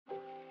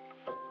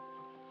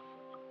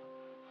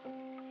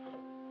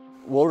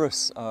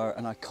Walrus are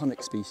an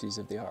iconic species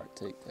of the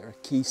Arctic. They're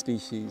a key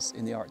species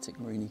in the Arctic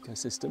marine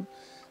ecosystem,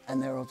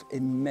 and they're of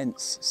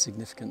immense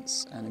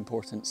significance and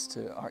importance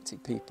to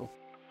Arctic people.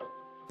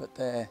 But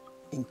they're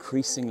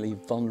increasingly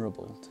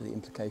vulnerable to the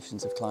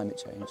implications of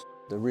climate change.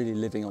 They're really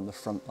living on the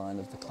front line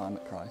of the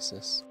climate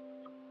crisis.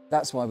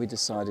 That's why we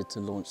decided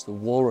to launch the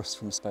Walrus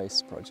from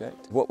Space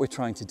project. What we're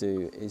trying to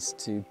do is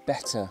to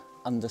better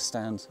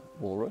understand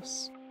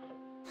walrus,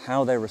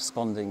 how they're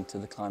responding to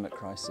the climate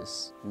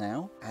crisis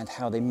now, and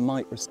how they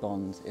might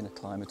respond in a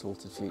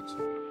climate-altered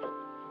future.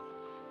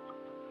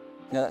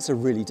 Now, that's a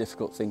really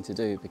difficult thing to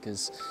do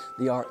because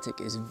the Arctic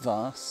is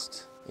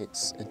vast.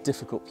 It's a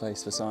difficult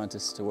place for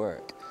scientists to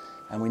work,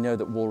 and we know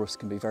that walrus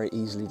can be very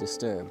easily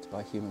disturbed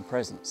by human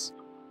presence.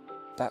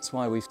 That's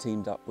why we've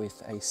teamed up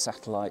with a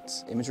satellite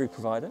imagery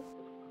provider.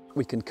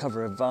 We can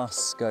cover a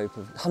vast scope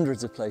of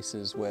hundreds of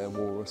places where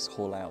walrus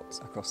haul out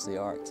across the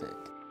Arctic.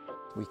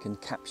 We can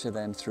capture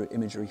them through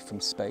imagery from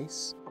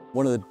space.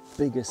 One of the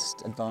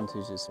biggest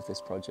advantages of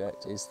this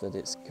project is that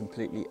it's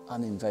completely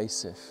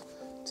uninvasive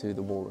to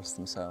the walrus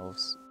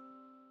themselves.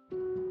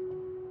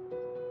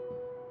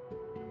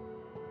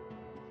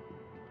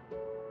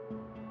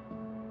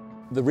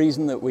 The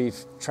reason that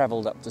we've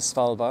travelled up to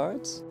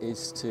Svalbard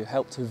is to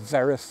help to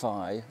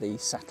verify the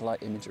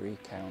satellite imagery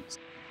counts.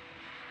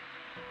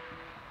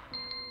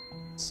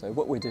 So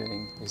what we're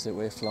doing is that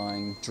we're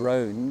flying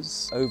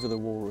drones over the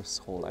walrus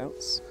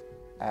haulouts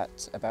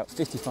at about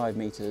 55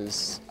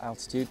 metres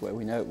altitude where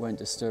we know it won't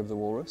disturb the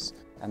walrus,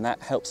 and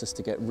that helps us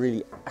to get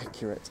really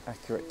accurate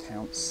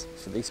counts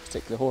for these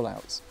particular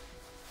haulouts.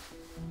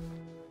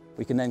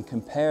 We can then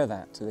compare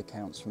that to the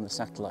counts from the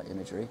satellite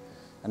imagery,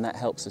 and that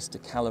helps us to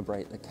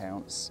calibrate the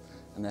counts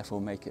and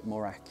therefore make it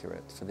more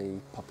accurate for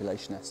the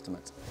population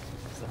estimate.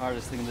 It's the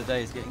hardest thing of the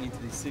day is getting into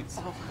these suits.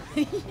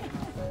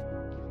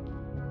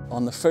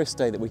 On the first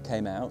day that we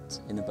came out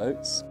in the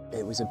boats,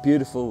 it was a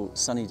beautiful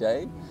sunny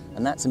day,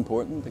 and that's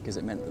important because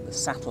it meant that the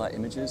satellite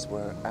images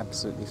were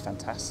absolutely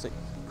fantastic,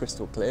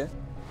 crystal clear.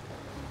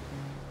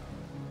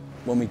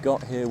 When we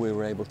got here, we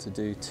were able to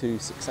do 2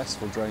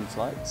 successful drone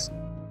flights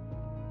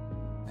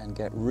and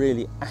get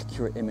really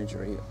accurate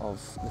imagery of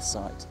the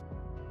site.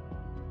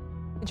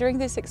 During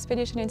this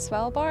expedition in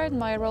Svalbard,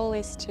 my role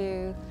is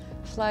to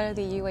fly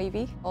the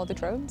UAV, all the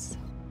drones.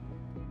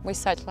 With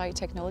satellite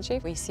technology,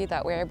 we see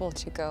that we're able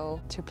to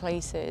go to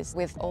places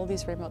with all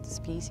these remote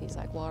species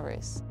like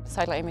walrus.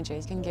 Satellite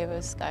images can give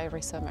us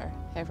every summer,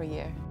 every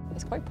year.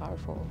 It's quite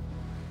powerful.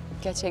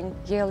 Getting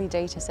yearly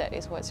data set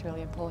is what's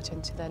really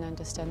important to then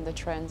understand the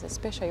trends,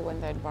 especially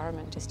when the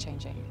environment is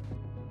changing.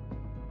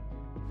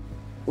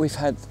 We've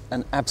had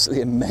an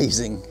absolutely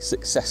amazing,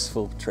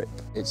 successful trip.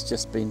 It's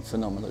just been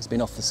phenomenal. It's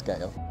been off the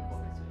scale.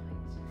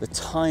 The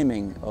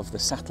timing of the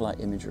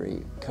satellite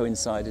imagery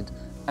coincided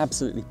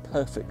absolutely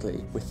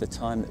perfectly with the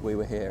time that we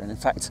were here. And in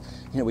fact,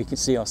 we could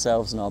see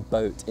ourselves in our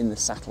boat in the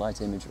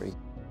satellite imagery.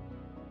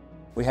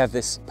 We have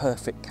this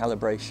perfect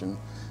calibration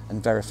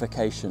and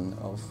verification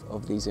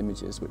of these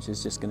images, which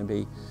is just going to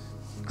be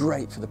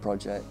great for the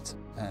project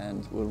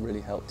and will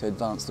really help to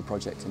advance the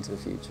project into the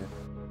future.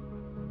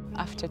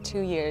 After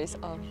 2 years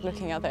of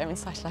looking at them in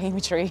satellite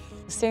imagery,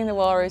 seeing the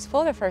walrus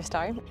for the first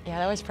time, yeah,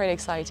 that was pretty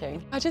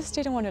exciting. I just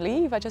didn't want to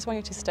leave. I just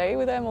wanted to stay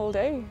with them all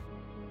day.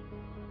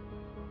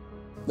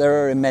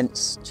 There are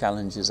immense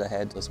challenges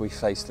ahead as we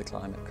face the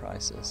climate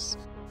crisis.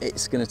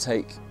 It's going to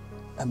take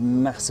a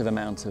massive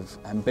amount of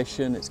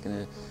ambition. It's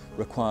going to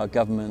require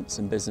governments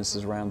and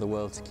businesses around the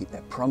world to keep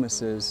their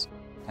promises.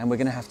 And we're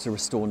going to have to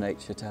restore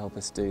nature to help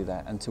us do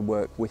that and to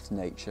work with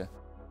nature.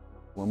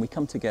 When we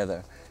come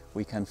together,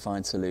 we can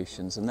find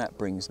solutions, and that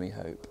brings me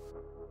hope.